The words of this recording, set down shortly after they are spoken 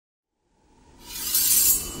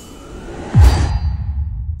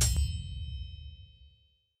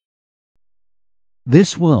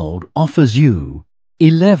This world offers you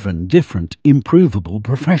 11 different improvable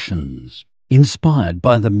professions inspired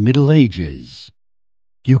by the Middle Ages.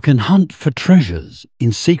 You can hunt for treasures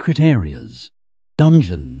in secret areas,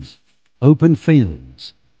 dungeons, open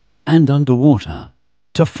fields, and underwater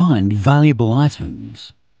to find valuable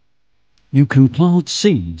items. You can plant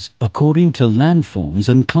seeds according to landforms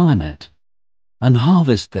and climate, and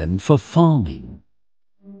harvest them for farming.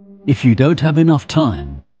 If you don't have enough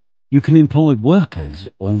time, you can employ workers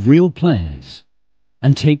or real players,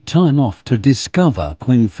 and take time off to discover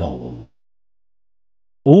Quinfall.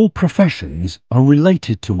 All professions are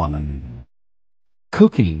related to one another.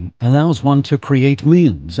 Cooking allows one to create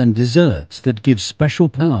meals and desserts that give special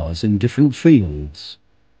powers in different fields.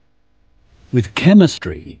 With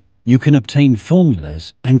chemistry, you can obtain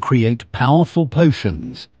formulas and create powerful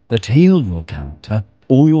potions that heal your character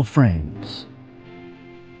or your friends.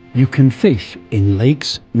 You can fish in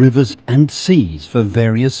lakes, rivers, and seas for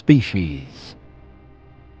various species.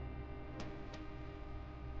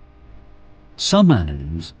 Some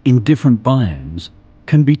animals in different biomes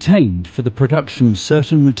can be tamed for the production of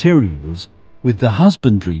certain materials with the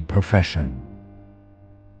husbandry profession.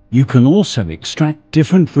 You can also extract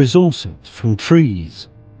different resources from trees,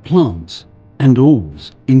 plants, and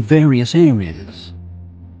ores in various areas.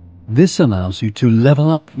 This allows you to level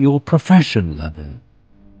up your profession level.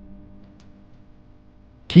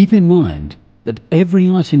 Keep in mind that every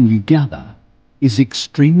item you gather is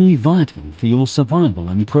extremely vital for your survival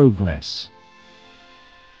and progress.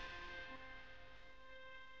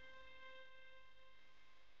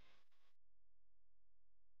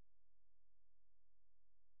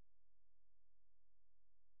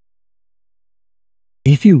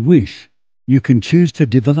 If you wish, you can choose to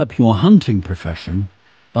develop your hunting profession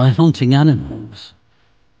by hunting animals.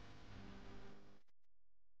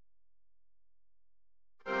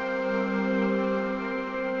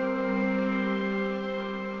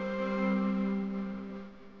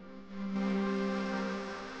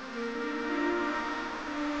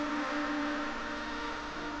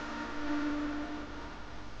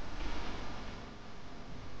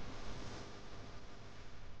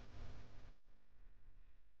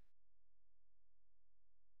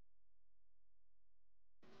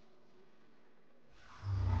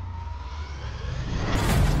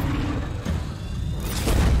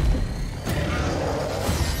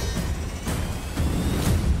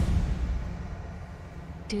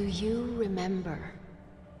 Do you remember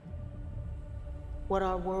what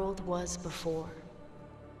our world was before?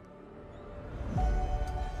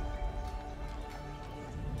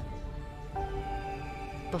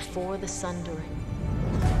 Before the Sundering.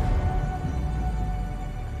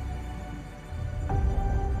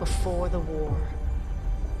 Before the war.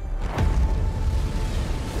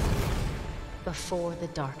 Before the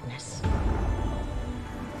darkness.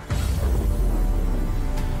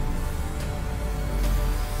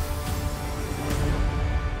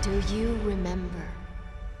 Do you remember?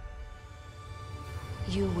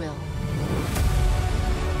 You will.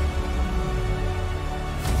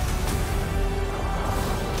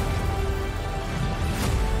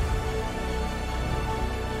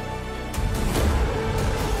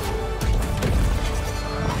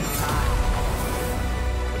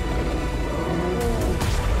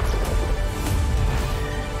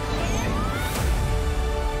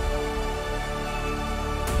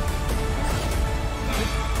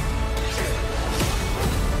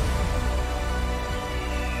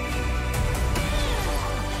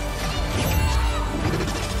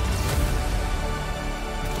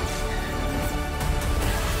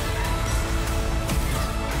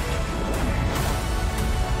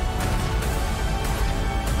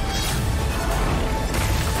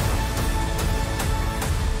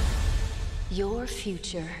 Your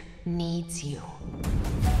future needs you.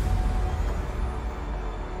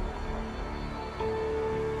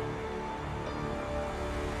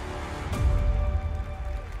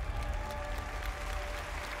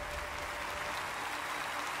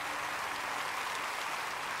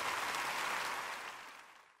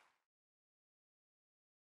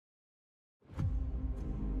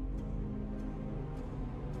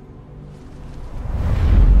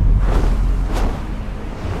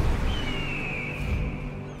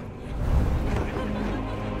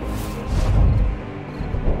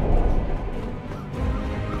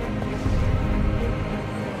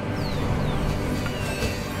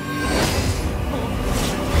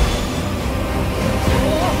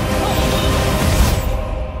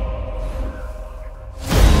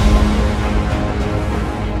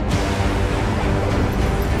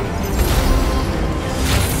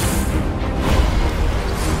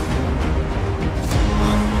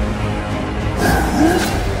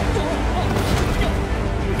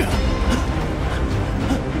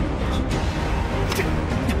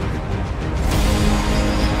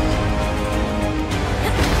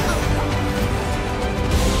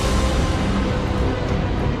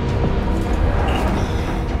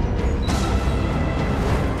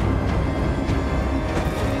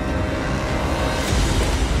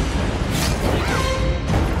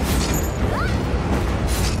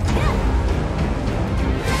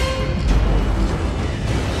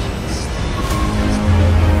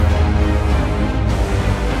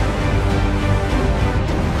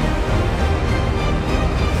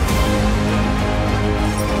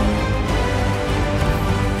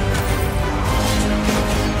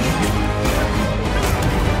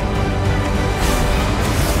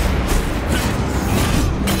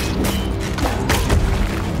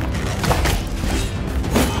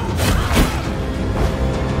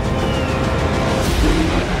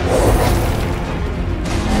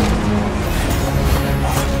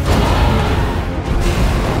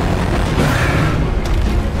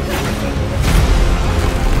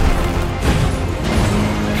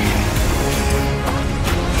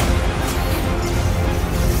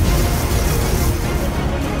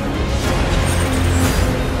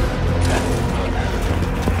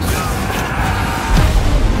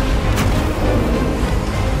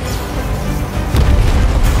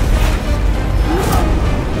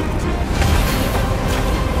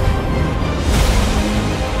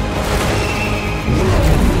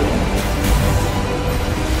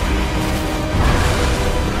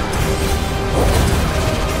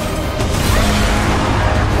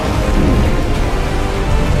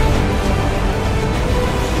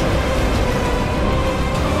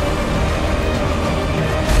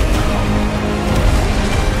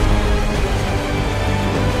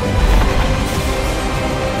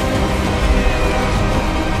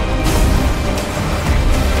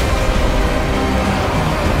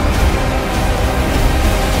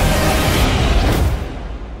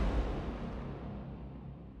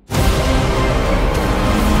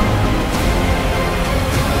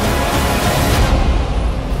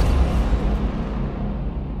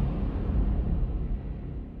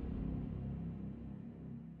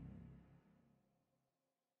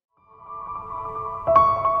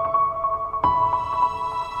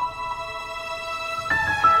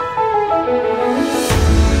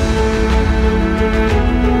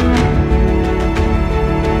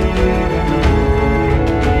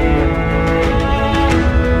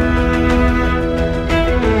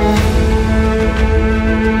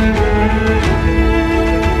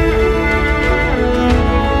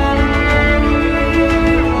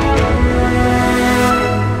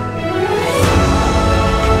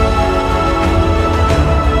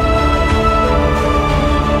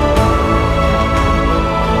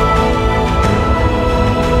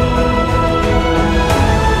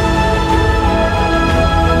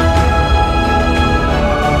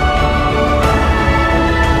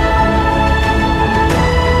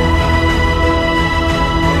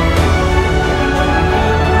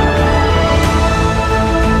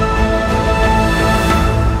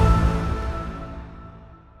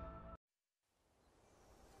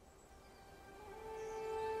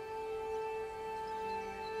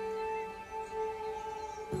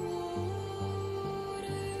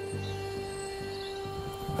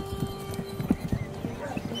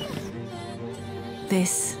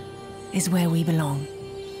 This is where we belong.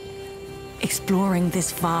 Exploring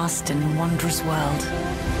this vast and wondrous world.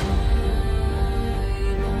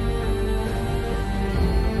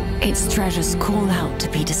 Its treasures call out to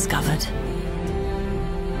be discovered.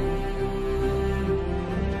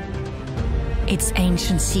 Its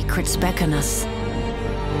ancient secrets beckon us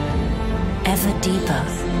ever deeper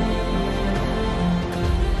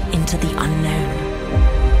into the unknown.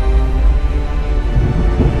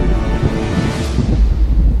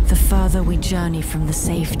 The further we journey from the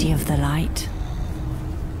safety of the light,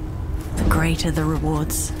 the greater the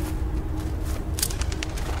rewards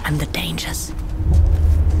and the dangers.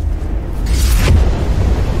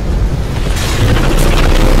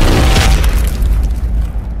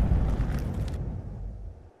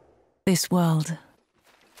 This world,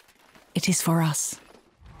 it is for us.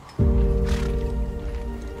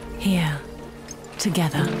 Here,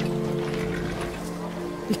 together,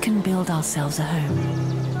 we can build ourselves a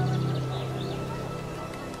home.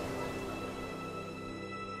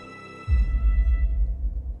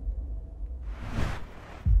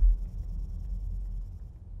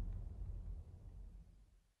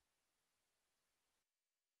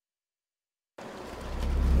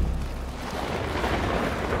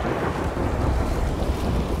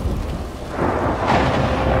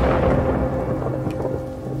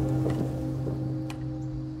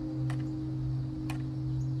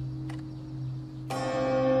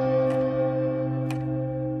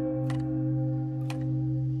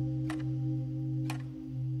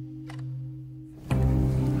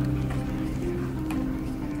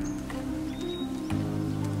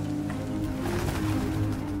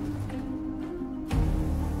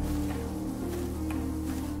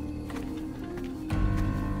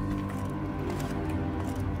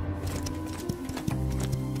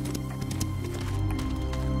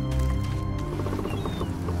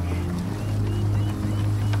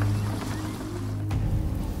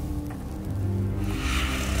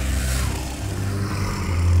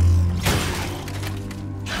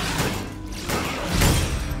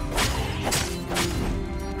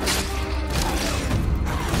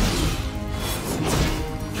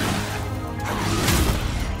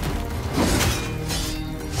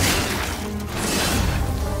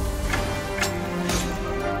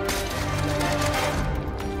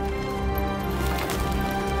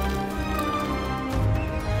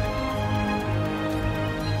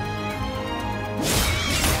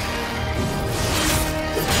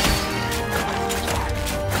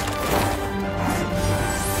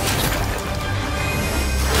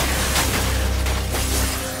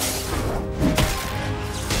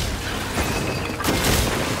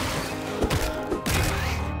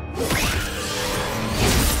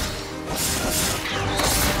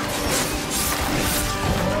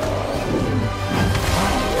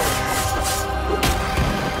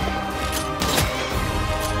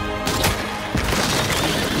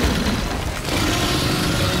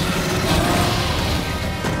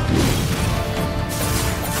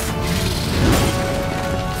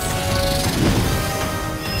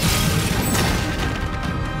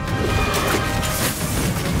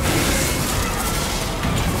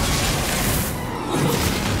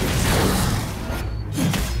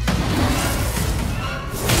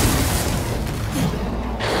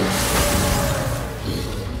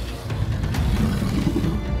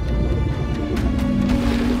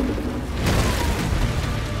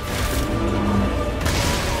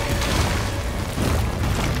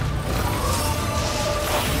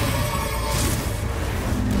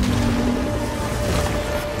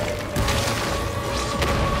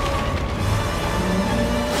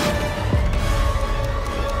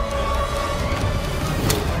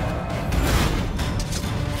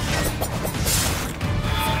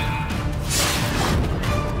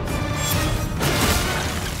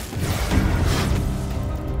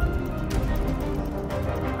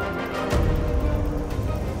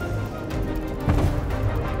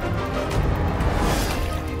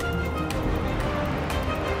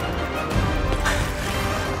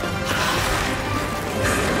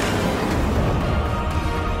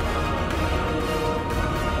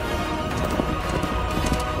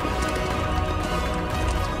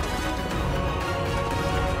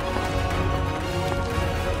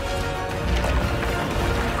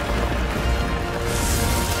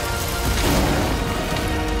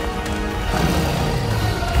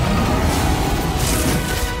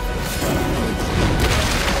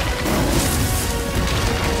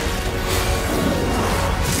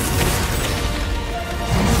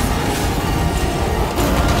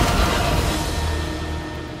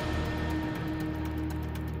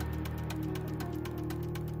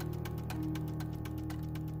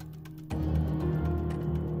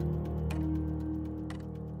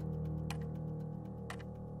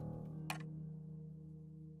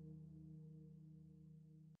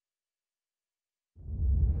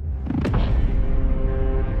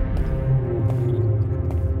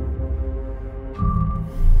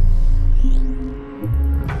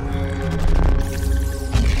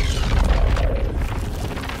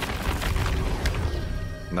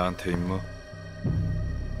 나한테 임무?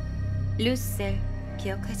 루셀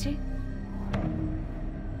기억하지?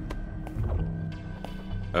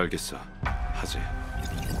 알겠어. 하지.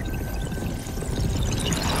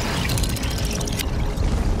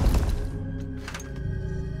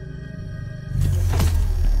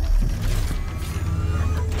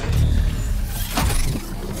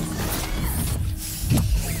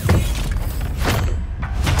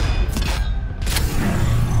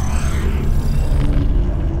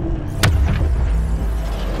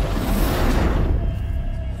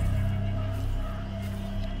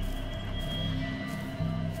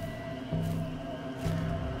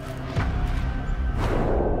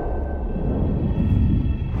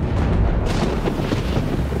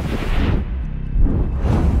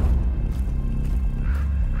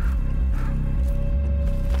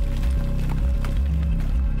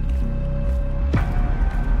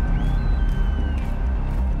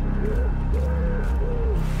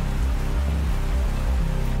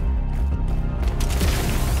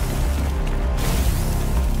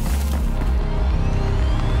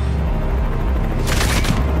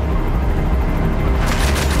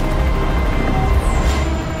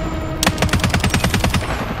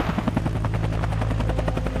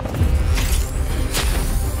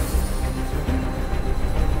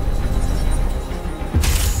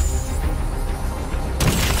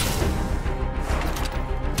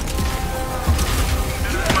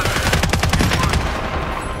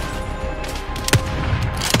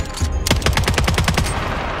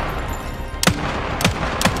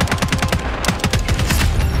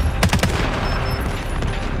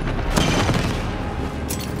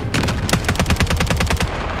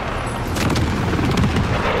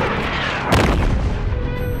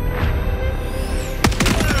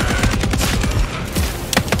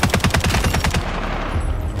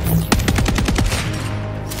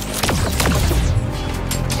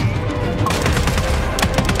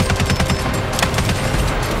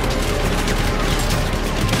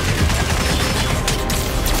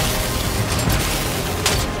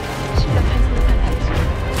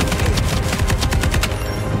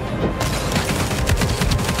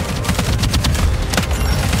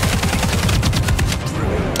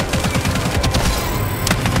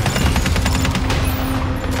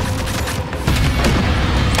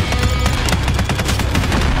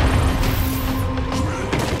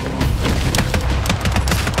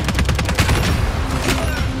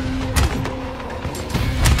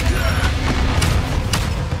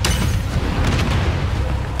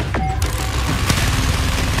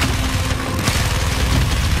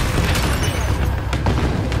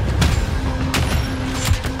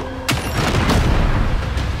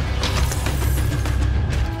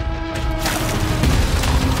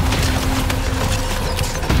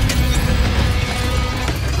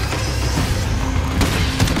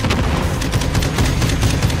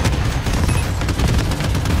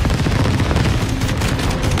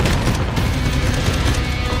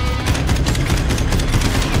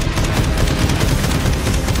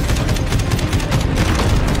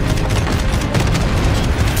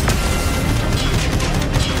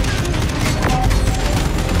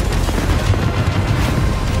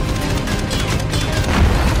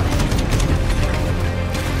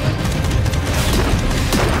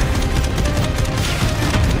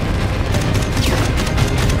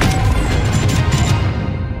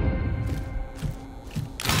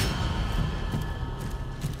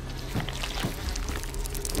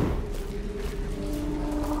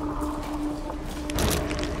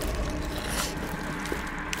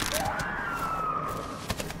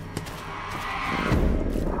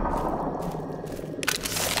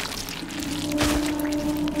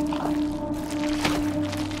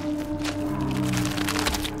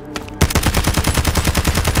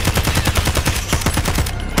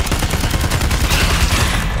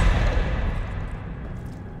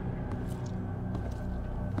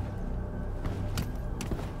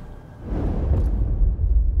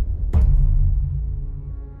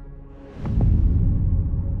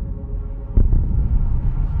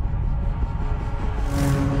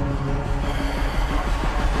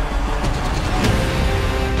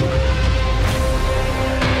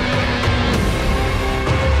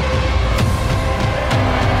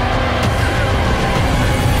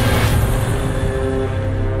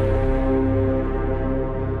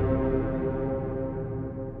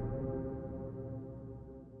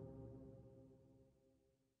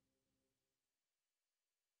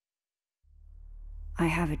 I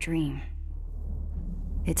have a dream.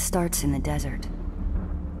 It starts in the desert.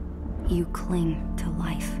 You cling to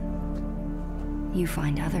life. You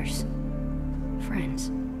find others, friends.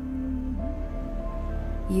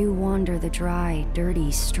 You wander the dry, dirty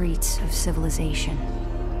streets of civilization.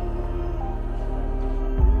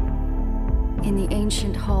 In the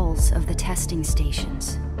ancient halls of the testing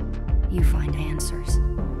stations, you find answers.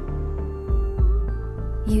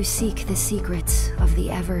 You seek the secrets of the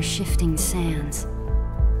ever-shifting sands.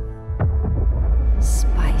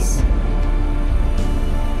 Spice.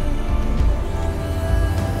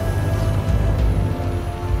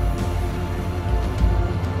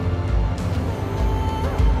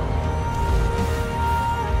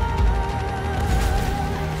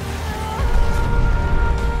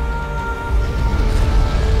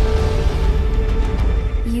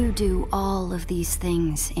 You do all of these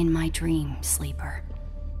things in my dream, Sleeper.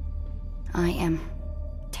 I am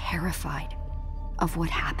terrified of what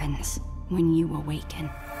happens when you awaken.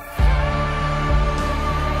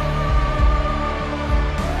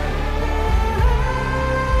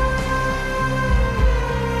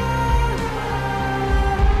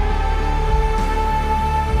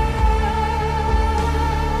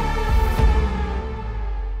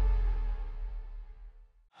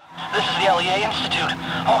 This is the LEA Institute.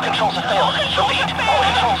 All controls have failed. Repeat, all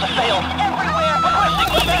controls have failed. Everywhere! Requesting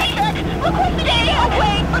feedback! Requesting stay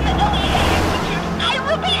away from the LEA Institute! I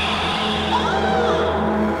repeat!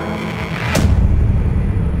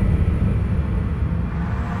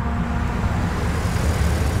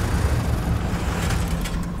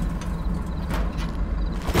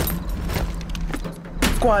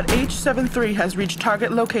 Squad H-73 has reached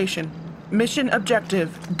target location. Mission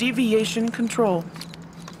objective, deviation control.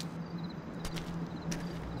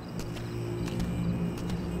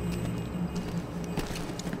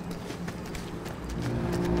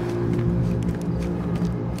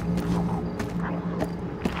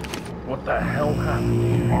 What the hell happened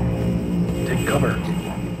here? Take cover.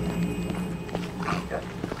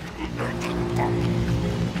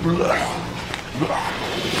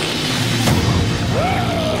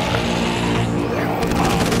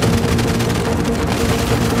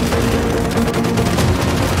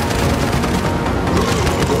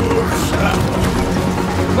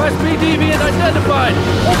 Class B deviant identified!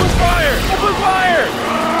 Open fire! Open fire!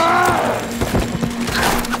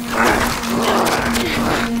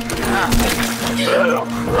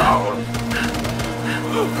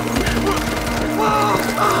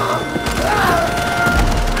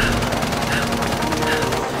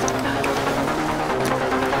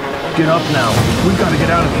 Get up now. We've got to get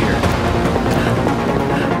out of here.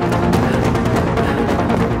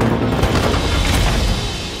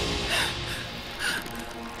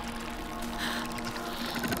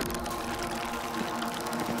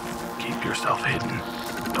 Keep yourself hidden.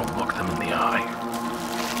 Don't look them in the eye.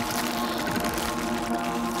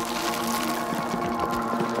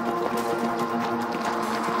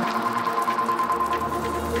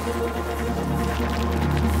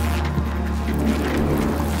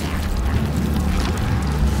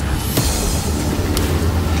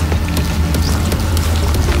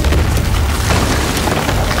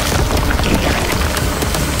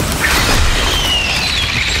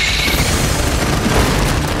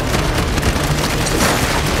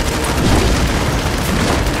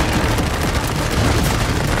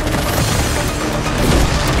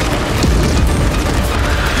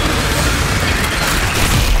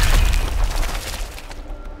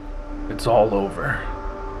 It's all over.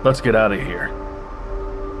 Let's get out of here.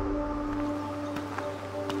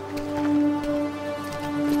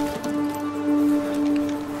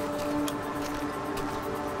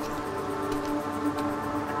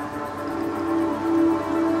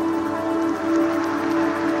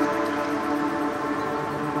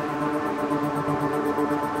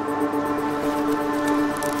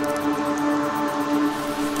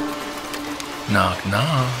 Knock,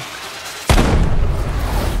 knock.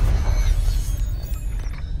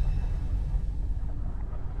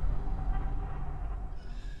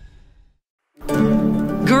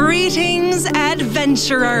 Greetings,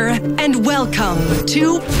 adventurer, and welcome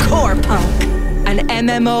to CorePunk, an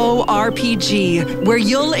MMO RPG where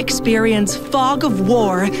you'll experience fog of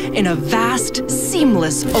war in a vast,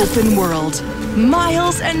 seamless open world.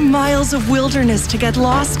 Miles and miles of wilderness to get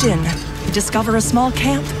lost in. Discover a small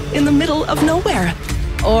camp in the middle of nowhere.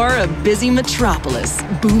 Or a busy metropolis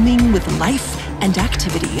booming with life and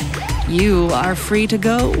activity. You are free to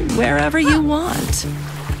go wherever you want.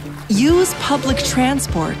 Use public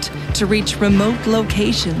transport to reach remote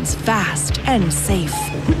locations fast and safe.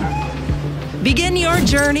 Begin your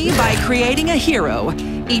journey by creating a hero.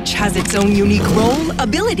 Each has its own unique role,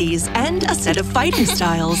 abilities, and a set of fighting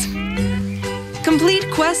styles. Complete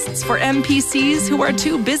quests for NPCs who are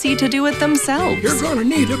too busy to do it themselves. You're gonna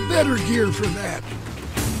need a better gear for that.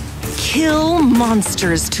 Kill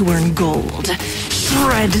monsters to earn gold.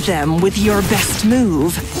 Shred them with your best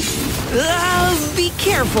move. Be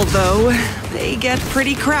careful, though. They get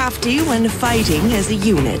pretty crafty when fighting as a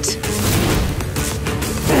unit.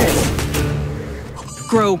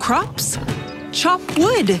 Grow crops. Chop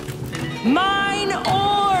wood. Mine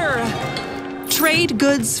ore. Trade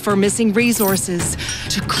goods for missing resources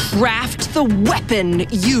to craft the weapon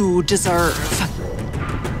you deserve.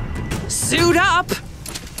 Suit up.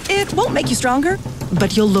 It won't make you stronger,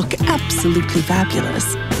 but you'll look absolutely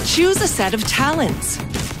fabulous. Choose a set of talents.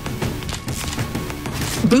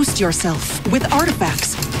 Boost yourself with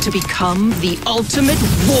artifacts to become the ultimate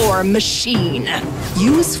war machine.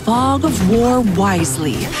 Use Fog of War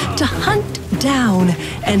wisely to hunt down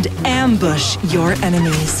and ambush your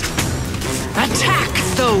enemies. Attack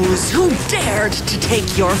those who dared to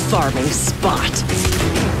take your farming spot.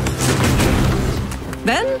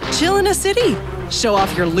 Then chill in a city, show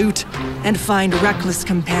off your loot, and find reckless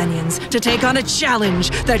companions to take on a challenge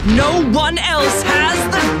that no one else has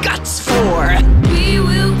the guts for. We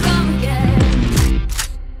will come again.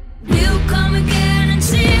 We'll come again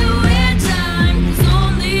until we're done. 'Cause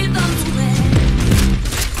only those who win,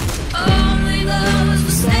 only those who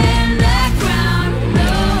stand their ground.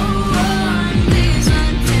 No one leaves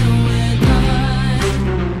until we're done.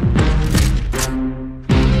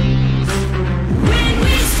 When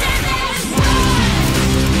we stand as one,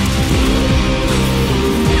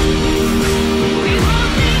 we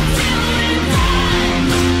won't leave till we're done.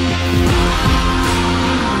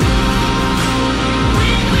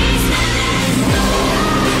 When we stand as one,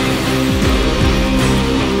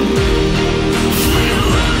 we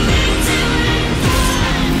won't leave till we're done.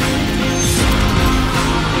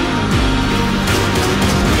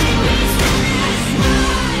 When we stand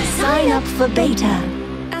as one. Sign up for beta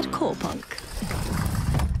at CorePunk.